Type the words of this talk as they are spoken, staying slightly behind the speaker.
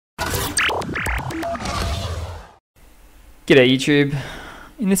G'day YouTube.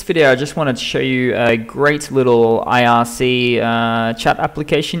 In this video I just wanted to show you a great little IRC chat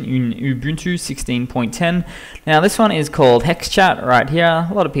application in Ubuntu 16.10. Now this one is called Hex Chat right here.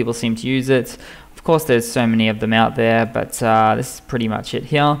 A lot of people seem to use it. Of course there's so many of them out there, but this is pretty much it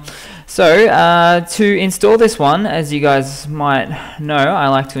here. So to install this one, as you guys might know, I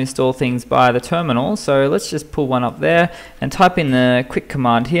like to install things by the terminal. So let's just pull one up there and type in the quick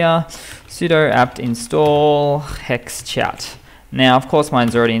command here, sudo apt install hex chat. Now of course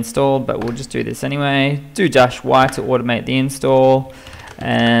mine's already installed, but we'll just do this anyway. Do -y to automate the install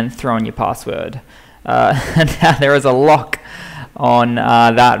and throw in your password. Now there is a lock on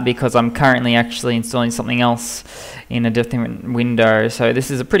that because I'm currently actually installing something else in a different window, so this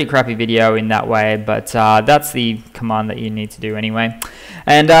is a pretty crappy video in that way, but that's the command that you need to do anyway.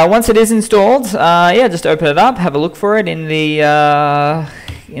 And once it is installed, yeah, just open it up, have a look for it in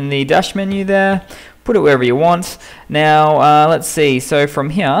the dash menu there, put it wherever you want. Now let's see, so from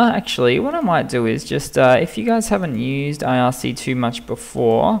here actually what I might do is just if you guys haven't used IRC too much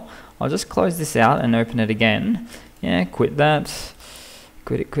before, I'll just close this out and open it again. Yeah, quit that,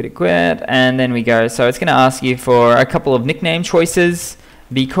 quit it, and then we go. So it's going to ask you for a couple of nickname choices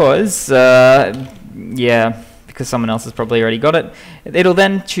because yeah, because someone else has probably already got it. It'll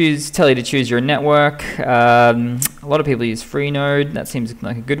then tell you to choose your network. A lot of people use Freenode, that seems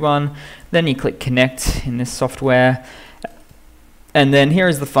like a good one. Then you click connect in this software, and then here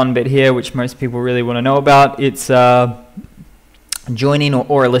is the fun bit here, which most people really want to know about. It's joining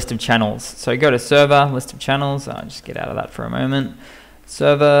or a list of channels. So go to server, list of channels. I'll just get out of that for a moment.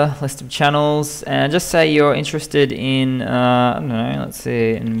 Server, list of channels, and just say you're interested in, I don't know, let's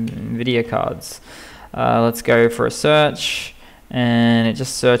see, in NVIDIA cards. Let's go for a search, and it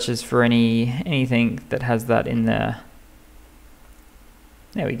just searches for anything that has that in there.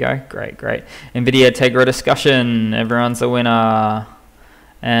 There we go, great. NVIDIA Tegra discussion, everyone's a winner.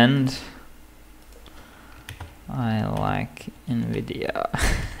 And I like NVIDIA.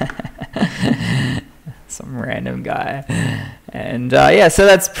 Some random guy. And yeah, so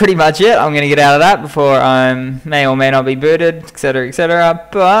that's pretty much it. I'm going to get out of that before I may or may not be booted, etc, etc.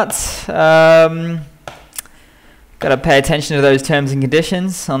 But got to pay attention to those terms and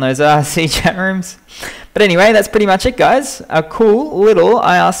conditions on those IRC chat rooms. But anyway, that's pretty much it, guys. A cool little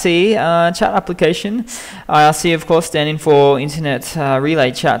IRC chat application. IRC, of course, standing for Internet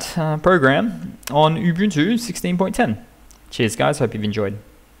Relay Chat program on Ubuntu 16.10. Cheers, guys. Hope you've enjoyed.